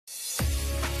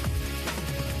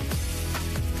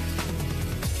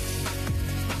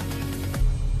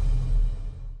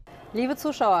Liebe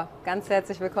Zuschauer, ganz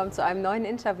herzlich willkommen zu einem neuen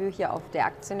Interview hier auf der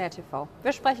Aktionär TV.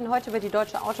 Wir sprechen heute über die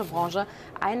deutsche Autobranche.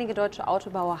 Einige deutsche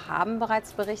Autobauer haben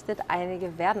bereits berichtet,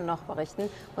 einige werden noch berichten.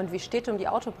 Und wie steht um die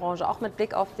Autobranche, auch mit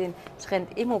Blick auf den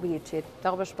Trend E-Mobilität?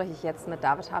 Darüber spreche ich jetzt mit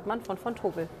David Hartmann von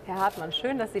Tobel. Herr Hartmann,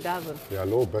 schön, dass Sie da sind. Ja,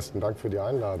 hallo, besten Dank für die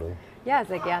Einladung. Ja,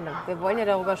 sehr gerne. Wir wollen ja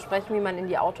darüber sprechen, wie man in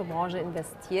die Autobranche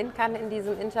investieren kann in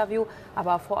diesem Interview.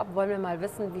 Aber vorab wollen wir mal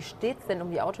wissen, wie steht es denn um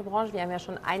die Autobranche? Wir haben ja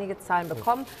schon einige Zahlen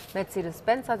bekommen.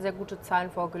 Mercedes-Benz hat sehr gute Zahlen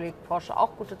vorgelegt, Porsche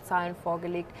auch gute Zahlen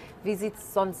vorgelegt. Wie sieht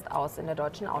es sonst aus in der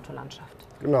deutschen Autolandschaft?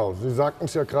 Genau, Sie sagten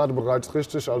es ja gerade bereits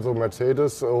richtig, also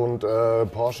Mercedes und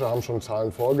Porsche haben schon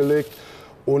Zahlen vorgelegt.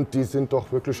 Und die sind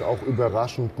doch wirklich auch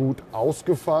überraschend gut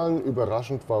ausgefallen.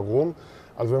 Überraschend warum?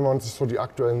 Also wenn man sich so die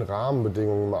aktuellen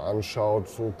Rahmenbedingungen mal anschaut,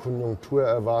 so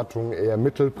Konjunkturerwartungen eher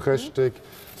mittelprächtig,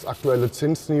 das aktuelle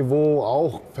Zinsniveau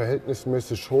auch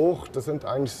verhältnismäßig hoch. Das sind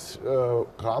eigentlich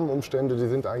Rahmenumstände, die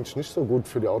sind eigentlich nicht so gut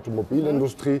für die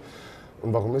Automobilindustrie.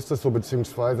 Und warum ist das so?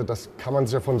 Beziehungsweise das kann man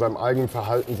sich ja von seinem eigenen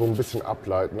Verhalten so ein bisschen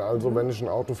ableiten. Also wenn ich ein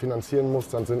Auto finanzieren muss,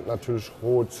 dann sind natürlich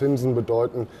hohe Zinsen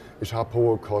bedeuten, ich habe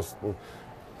hohe Kosten.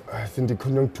 Sind die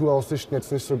Konjunkturaussichten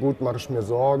jetzt nicht so gut, mache ich mir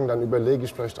Sorgen, dann überlege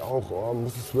ich vielleicht auch,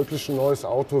 muss es wirklich ein neues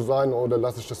Auto sein oder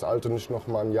lasse ich das alte nicht noch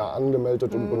mal ein Jahr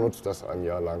angemeldet und benutze das ein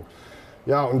Jahr lang.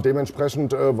 Ja, und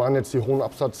dementsprechend waren jetzt die hohen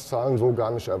Absatzzahlen so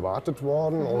gar nicht erwartet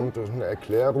worden. Und eine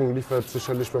Erklärung liefert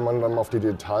sicherlich, wenn man dann mal auf die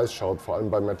Details schaut, vor allem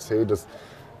bei Mercedes.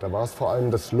 Da war es vor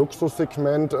allem das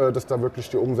Luxussegment, das da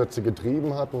wirklich die Umsätze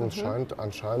getrieben hat. Und es scheint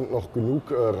anscheinend noch genug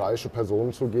reiche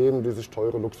Personen zu geben, die sich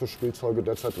teure Luxusspielzeuge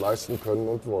derzeit leisten können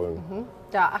und wollen.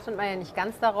 Da achtet man ja nicht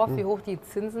ganz darauf, wie hoch die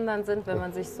Zinsen dann sind, wenn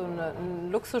man sich so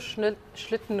einen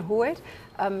Luxusschlitten holt.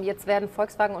 Jetzt werden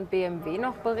Volkswagen und BMW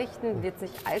noch berichten, wird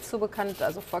nicht allzu bekannt,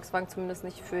 also Volkswagen zumindest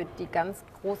nicht für die ganz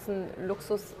großen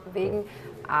Luxuswegen,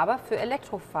 aber für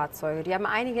Elektrofahrzeuge. Die haben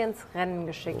einige ins Rennen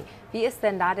geschickt. Wie ist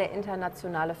denn da der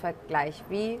internationale Vergleich?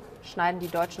 Wie schneiden die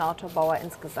deutschen Autobauer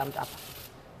insgesamt ab?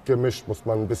 Gemischt, muss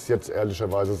man bis jetzt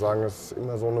ehrlicherweise sagen. Es ist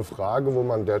immer so eine Frage, wo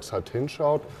man derzeit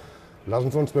hinschaut.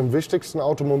 Lassen Sie uns mit dem wichtigsten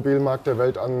Automobilmarkt der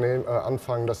Welt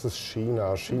anfangen, das ist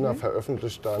China. China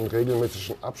veröffentlicht da in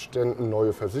regelmäßigen Abständen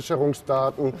neue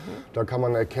Versicherungsdaten. Da kann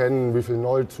man erkennen, wie viele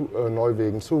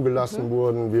Neuwegen zugelassen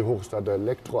wurden, wie hoch ist da der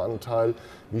Elektroanteil,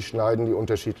 wie schneiden die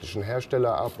unterschiedlichen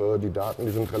Hersteller ab. Die Daten,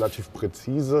 die sind relativ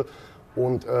präzise.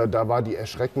 Und da war die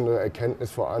erschreckende Erkenntnis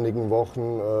vor einigen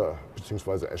Wochen,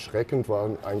 beziehungsweise erschreckend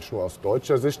war eigentlich nur aus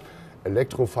deutscher Sicht,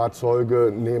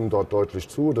 Elektrofahrzeuge nehmen dort deutlich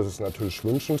zu, das ist natürlich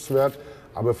wünschenswert,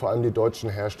 aber vor allem die deutschen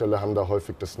Hersteller haben da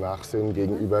häufig das Nachsehen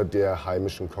gegenüber der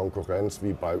heimischen Konkurrenz,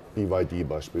 wie bei BYD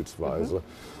beispielsweise.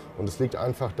 Und es liegt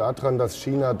einfach daran, dass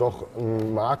China doch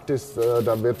ein Markt ist,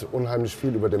 da wird unheimlich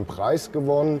viel über den Preis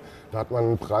gewonnen, da hat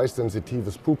man ein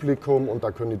preissensitives Publikum und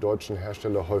da können die deutschen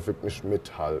Hersteller häufig nicht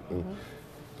mithalten.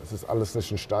 Das ist alles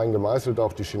nicht in Stein gemeißelt.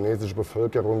 Auch die chinesische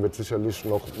Bevölkerung wird sicherlich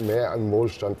noch mehr an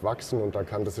Wohlstand wachsen und da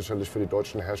kann das sicherlich für die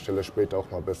deutschen Hersteller später auch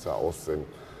mal besser aussehen.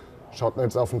 Schaut man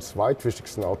jetzt auf den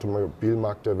zweitwichtigsten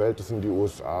Automobilmarkt der Welt, das sind die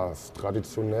USA. Das ist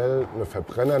traditionell eine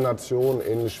Verbrennernation,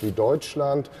 ähnlich wie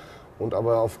Deutschland. Und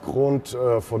aber aufgrund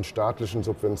von staatlichen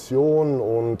Subventionen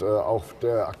und auch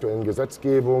der aktuellen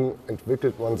Gesetzgebung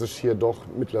entwickelt man sich hier doch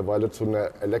mittlerweile zu einer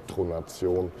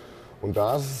Elektronation. Und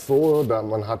da ist es so,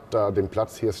 man hat da den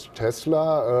Platz, hier ist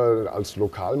Tesla als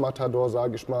Lokalmatador,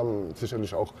 sage ich mal,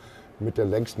 sicherlich auch mit der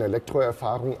längsten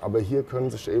Elektroerfahrung. Aber hier können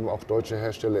sich eben auch deutsche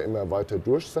Hersteller immer weiter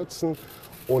durchsetzen.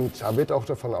 Und da wird auch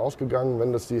davon ausgegangen,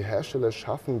 wenn das die Hersteller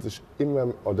schaffen, sich immer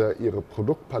oder ihre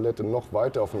Produktpalette noch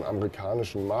weiter auf den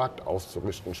amerikanischen Markt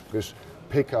auszurichten, sprich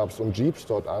Pickups und Jeeps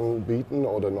dort anbieten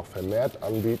oder noch vermehrt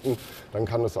anbieten, dann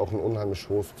kann das auch ein unheimlich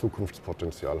hohes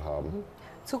Zukunftspotenzial haben.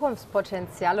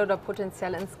 Zukunftspotenzial oder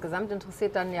Potenzial insgesamt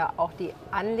interessiert dann ja auch die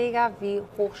Anleger. Wie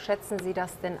hoch schätzen Sie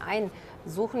das denn ein?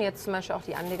 Suchen jetzt zum Beispiel auch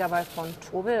die Anleger bei von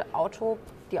Tobel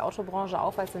die Autobranche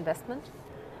auf als Investment?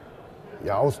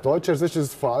 Ja, aus deutscher Sicht ist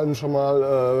es vor allem schon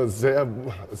mal sehr,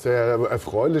 sehr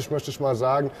erfreulich, möchte ich mal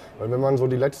sagen. Weil wenn man so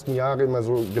die letzten Jahre immer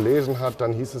so gelesen hat,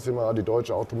 dann hieß es immer, die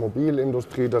deutsche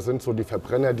Automobilindustrie, das sind so die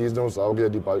Verbrenner-Dinosaurier,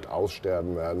 die bald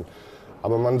aussterben werden.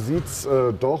 Aber man sieht es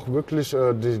doch wirklich,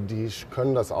 die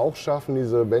können das auch schaffen,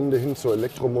 diese Wende hin zur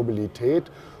Elektromobilität.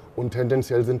 Und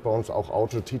tendenziell sind bei uns auch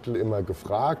Autotitel immer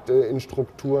gefragt in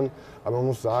Strukturen. Aber man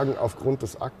muss sagen, aufgrund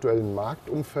des aktuellen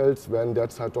Marktumfelds werden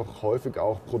derzeit doch häufig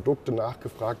auch Produkte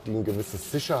nachgefragt, die ein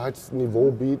gewisses Sicherheitsniveau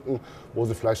bieten, wo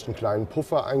sie vielleicht einen kleinen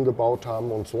Puffer eingebaut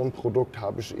haben. Und so ein Produkt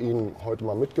habe ich Ihnen heute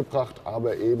mal mitgebracht,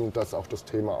 aber eben, dass auch das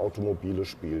Thema Automobile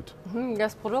spielt.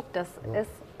 Das Produkt, das ist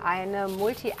eine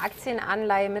Multi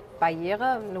Aktienanleihe mit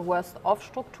Barriere, eine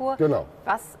Worst-Off-Struktur. Genau.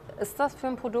 Was ist das für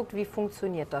ein Produkt? Wie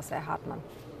funktioniert das, Herr Hartmann?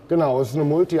 Genau, es ist eine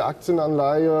Multi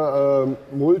Aktienanleihe.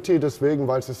 Multi deswegen,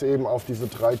 weil es eben auf diese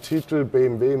 3 Titel,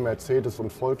 BMW, Mercedes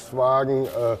und Volkswagen,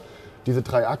 diese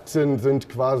 3 Aktien sind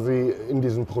quasi in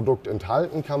diesem Produkt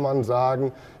enthalten, kann man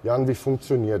sagen. Ja, und wie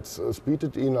funktioniert es? Es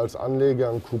bietet Ihnen als Anleger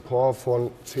einen Coupon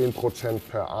von 10%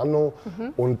 per anno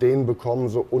und den bekommen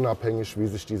Sie unabhängig, wie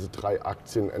sich diese 3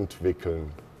 Aktien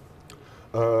entwickeln.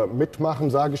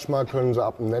 Mitmachen, sage ich mal, können Sie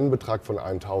ab einem Nennbetrag von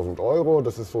 1.000 €.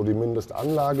 Das ist so die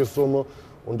Mindestanlagesumme.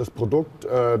 Und das Produkt,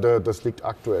 das liegt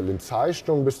aktuell in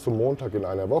Zeichnung bis zum Montag in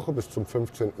einer Woche, bis zum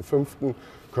 15.05.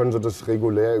 können Sie das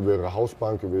regulär über Ihre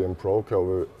Hausbank, über Ihren Broker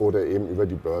oder eben über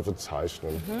die Börse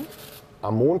zeichnen.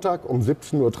 Am Montag um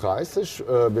 17.30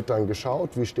 Uhr wird dann geschaut,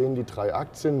 wie stehen die 3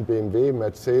 Aktien, BMW,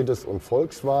 Mercedes und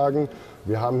Volkswagen.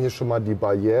 Wir haben hier schon mal die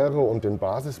Barriere und den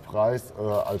Basispreis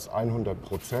als 100%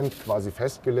 quasi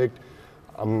festgelegt.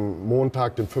 Am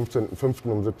Montag, den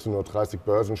 15.05. um 17.30 Uhr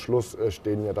Börsenschluss,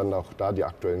 stehen ja dann auch da die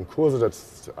aktuellen Kurse, das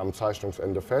ist am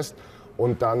Zeichnungsende fest.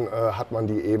 Und dann hat man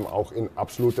die eben auch in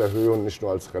absoluter Höhe und nicht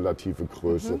nur als relative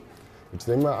Größe. Jetzt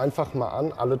nehmen wir einfach mal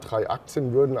an, alle 3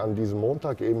 Aktien würden an diesem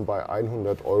Montag eben bei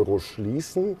 100 €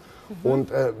 schließen.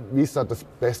 Und wie ist da das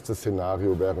beste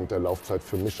Szenario während der Laufzeit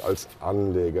für mich als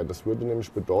Anleger? Das würde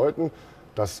nämlich bedeuten,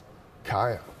 dass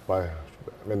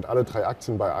wenn alle 3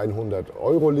 Aktien bei 100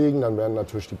 € liegen, dann wären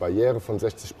natürlich die Barriere von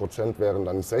 60% wären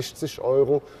dann 60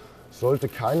 €. Sollte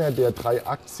keiner der 3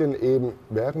 Aktien eben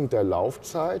während der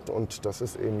Laufzeit, und das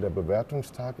ist eben der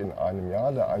Bewertungstag in einem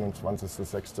Jahr, der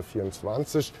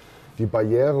 21.06.24, die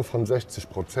Barriere von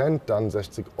 60%, dann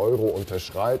 60 €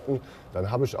 unterschreiten,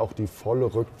 dann habe ich auch die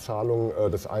volle Rückzahlung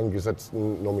des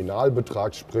eingesetzten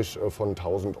Nominalbetrags, sprich von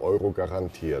 1.000 €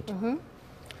 garantiert.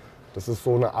 Das ist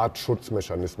so eine Art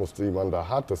Schutzmechanismus, den man da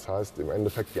hat. Das heißt, im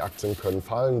Endeffekt, die Aktien können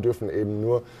fallen, dürfen eben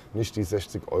nur nicht die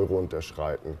 60 €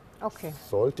 unterschreiten. Okay.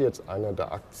 Sollte jetzt einer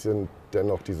der Aktien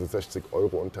dennoch diese 60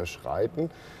 €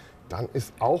 unterschreiten, dann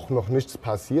ist auch noch nichts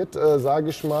passiert, sage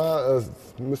ich mal. Es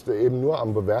müsste eben nur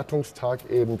am Bewertungstag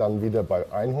eben dann wieder bei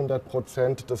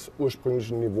 100% des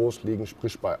ursprünglichen Niveaus liegen,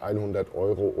 sprich bei 100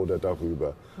 € oder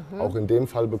darüber. Auch in dem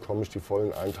Fall bekomme ich die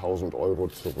vollen 1.000 €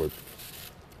 zurück.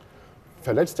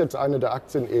 Verletzt jetzt eine der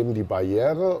Aktien eben die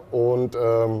Barriere und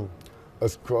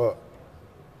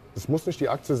es muss nicht die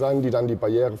Aktie sein, die dann die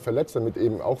Barriere verletzt, damit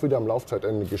eben auch wieder am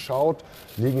Laufzeitende geschaut,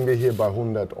 liegen wir hier bei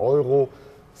 100 €.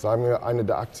 Sagen wir, eine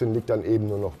der Aktien liegt dann eben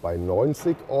nur noch bei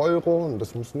 90 € und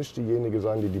das muss nicht diejenige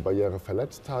sein, die die Barriere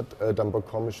verletzt hat. Dann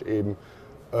bekomme ich eben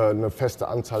eine feste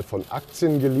Anzahl von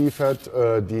Aktien geliefert,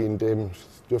 die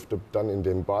dürfte dann in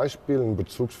dem Beispiel ein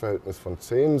Bezugsverhältnis von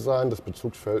 10 sein. Das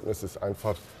Bezugsverhältnis ist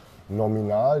einfach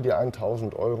nominal, die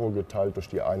 1.000 € geteilt durch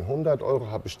die 100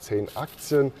 €, habe ich 10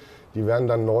 Aktien. Die wären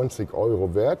dann 90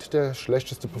 € wert, der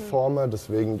schlechteste Performer,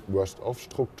 deswegen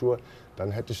Worst-Off-Struktur.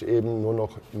 Dann hätte ich eben nur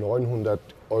noch 900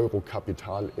 €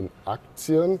 Kapital in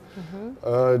Aktien,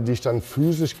 die ich dann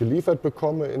physisch geliefert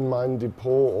bekomme in mein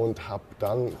Depot und habe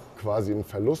dann quasi einen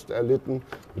Verlust erlitten,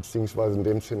 beziehungsweise in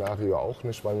dem Szenario auch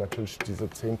nicht, weil natürlich diese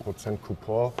 10%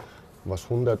 Coupon, was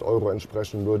 100 €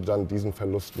 entsprechen würde, dann diesen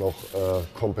Verlust noch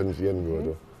kompensieren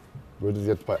würde. Würde sie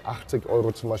jetzt bei 80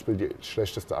 € zum Beispiel die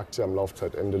schlechteste Aktie am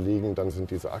Laufzeitende liegen, dann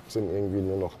sind diese Aktien irgendwie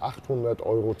nur noch 800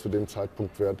 € zu dem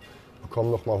Zeitpunkt wert,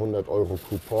 bekomme noch mal 100 €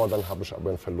 Coupon, dann habe ich aber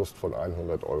einen Verlust von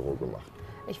 100 € gemacht.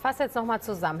 Ich fasse jetzt noch mal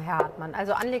zusammen, Herr Hartmann.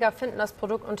 Also Anleger finden das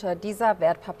Produkt unter dieser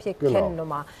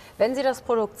Wertpapier-Kennnummer. Wenn Sie das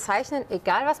Produkt zeichnen,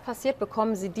 egal was passiert,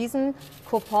 bekommen Sie diesen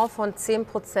Coupon von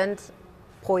 10%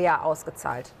 pro Jahr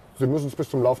ausgezahlt. Sie müssen es bis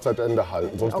zum Laufzeitende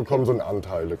halten, sonst bekommen Sie einen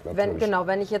Anteil natürlich.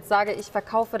 Wenn ich jetzt sage, ich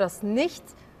verkaufe das nicht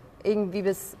irgendwie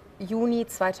bis Juni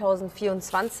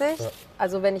 2024,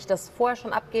 also wenn ich das vorher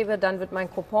schon abgebe, dann wird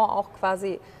mein Coupon auch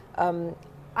quasi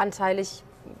anteilig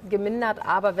gemindert.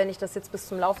 Aber wenn ich das jetzt bis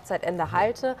zum Laufzeitende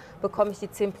halte, bekomme ich die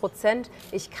 10%.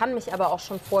 Ich kann mich aber auch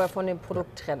schon vorher von dem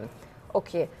Produkt trennen.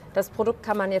 Okay, das Produkt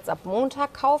kann man jetzt ab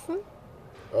Montag kaufen.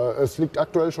 Es liegt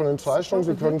aktuell schon in Zeichnung.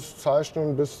 Sie können es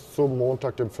zeichnen bis zum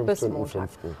Montag, dem 15.05.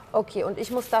 Okay, und ich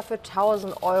muss dafür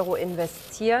 1.000 €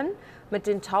 investieren. Mit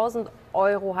den 1.000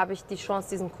 € habe ich die Chance,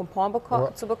 diesen Coupon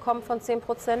zu bekommen von 10%.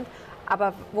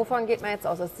 Aber wovon geht man jetzt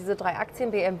aus? Dass diese 3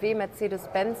 Aktien, BMW,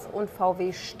 Mercedes-Benz und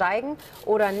VW, steigen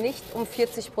oder nicht um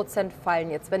 40%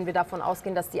 fallen jetzt, wenn wir davon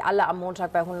ausgehen, dass die alle am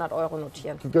Montag bei 100 €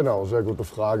 notieren? Genau, sehr gute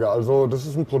Frage. Also das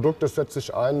ist ein Produkt, das setzt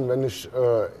sich ein, wenn ich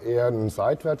eher einen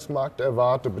Seitwärtsmarkt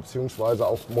erwarte, beziehungsweise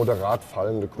auch moderat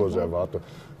fallende Kurse erwarte.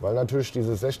 Weil natürlich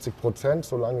diese 60%,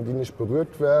 solange die nicht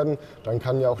berührt werden, dann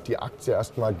kann ja auch die Aktie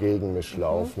erstmal gegen mich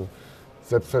laufen.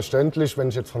 Selbstverständlich, wenn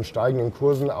ich jetzt von steigenden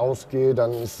Kursen ausgehe,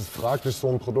 dann ist es fraglich, so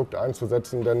ein Produkt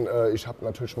einzusetzen, denn ich habe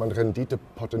natürlich mein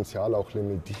Renditepotenzial auch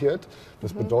limitiert.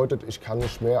 Das bedeutet, ich kann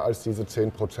nicht mehr als diese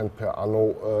 10% per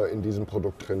anno in diesem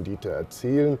Produkt Rendite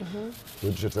erzielen.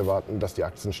 Würde ich jetzt erwarten, dass die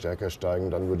Aktien stärker steigen,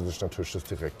 dann würde sich natürlich das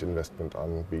Direktinvestment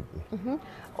anbieten.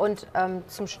 Und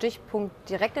zum Stichpunkt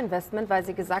Direktinvestment, weil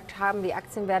Sie gesagt haben, die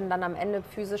Aktien werden dann am Ende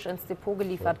physisch ins Depot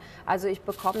geliefert. Also ich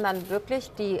bekomme dann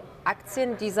wirklich die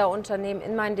Aktien dieser Unternehmen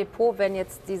in mein Depot, wenn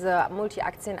jetzt diese Multi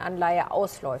Aktienanleihe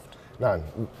ausläuft? Nein,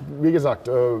 wie gesagt,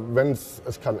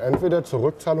 es kann entweder zur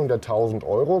Rückzahlung der 1.000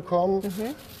 € kommen,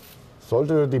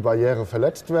 sollte die Barriere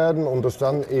verletzt werden und es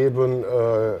dann eben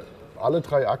alle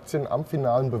 3 Aktien am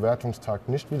finalen Bewertungstag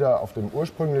nicht wieder auf dem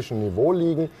ursprünglichen Niveau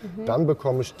liegen, dann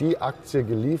bekomme ich die Aktie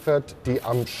geliefert, die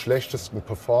am schlechtesten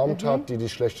performt hat, die die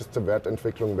schlechteste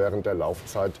Wertentwicklung während der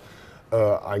Laufzeit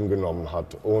eingenommen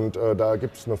hat. Und da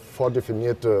gibt es eine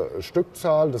vordefinierte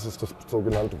Stückzahl, das ist das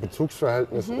sogenannte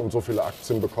Bezugsverhältnis und so viele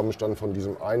Aktien bekomme ich dann von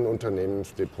diesem einen Unternehmen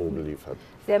ins Depot geliefert.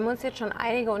 Sie haben uns jetzt schon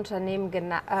einige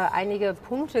einige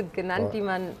Punkte genannt, die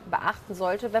man beachten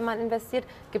sollte, wenn man investiert.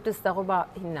 Gibt es darüber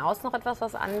hinaus noch etwas,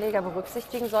 was Anleger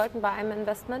berücksichtigen sollten bei einem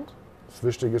Investment? Das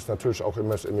Wichtige ist natürlich auch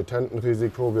immer das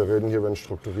Emittentenrisiko. Wir reden hier über ein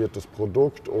strukturiertes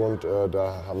Produkt und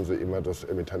da haben Sie immer das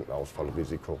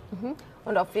Emittentenausfallrisiko.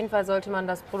 Und auf jeden Fall sollte man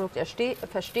das Produkt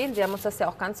verstehen. Sie haben uns das ja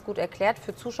auch ganz gut erklärt.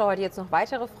 Für Zuschauer, die jetzt noch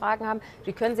weitere Fragen haben,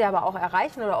 die können Sie aber auch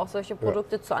erreichen oder auch solche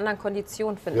Produkte zu anderen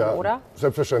Konditionen finden, ja, oder?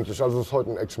 Selbstverständlich. Also es ist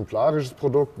heute ein exemplarisches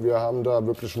Produkt. Wir haben da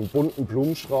wirklich einen bunten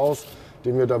Blumenstrauß,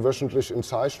 den wir da wöchentlich in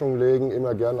Zeichnung legen.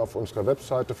 Immer gerne auf unserer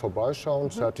Webseite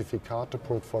vorbeischauen,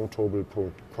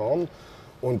 zertifikate.von-tobel.com.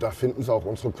 Und da finden Sie auch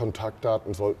unsere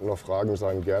Kontaktdaten. Sollten noch Fragen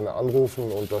sein, gerne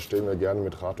anrufen und da stehen wir gerne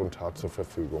mit Rat und Tat zur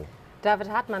Verfügung.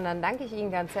 David Hartmann, dann danke ich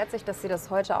Ihnen ganz herzlich, dass Sie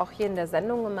das heute auch hier in der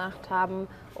Sendung gemacht haben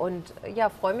und ja,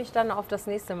 freue mich dann auf das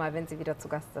nächste Mal, wenn Sie wieder zu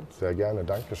Gast sind. Sehr gerne,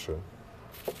 Dankeschön.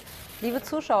 Liebe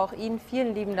Zuschauer, auch Ihnen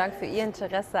vielen lieben Dank für Ihr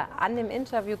Interesse an dem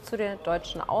Interview zu der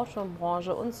deutschen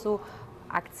Autobranche und zu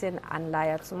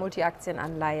Aktienanleihe, zur Multi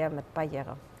Aktienanleihe mit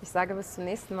Barriere. Ich sage bis zum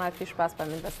nächsten Mal, viel Spaß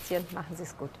beim Investieren, machen Sie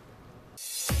es gut.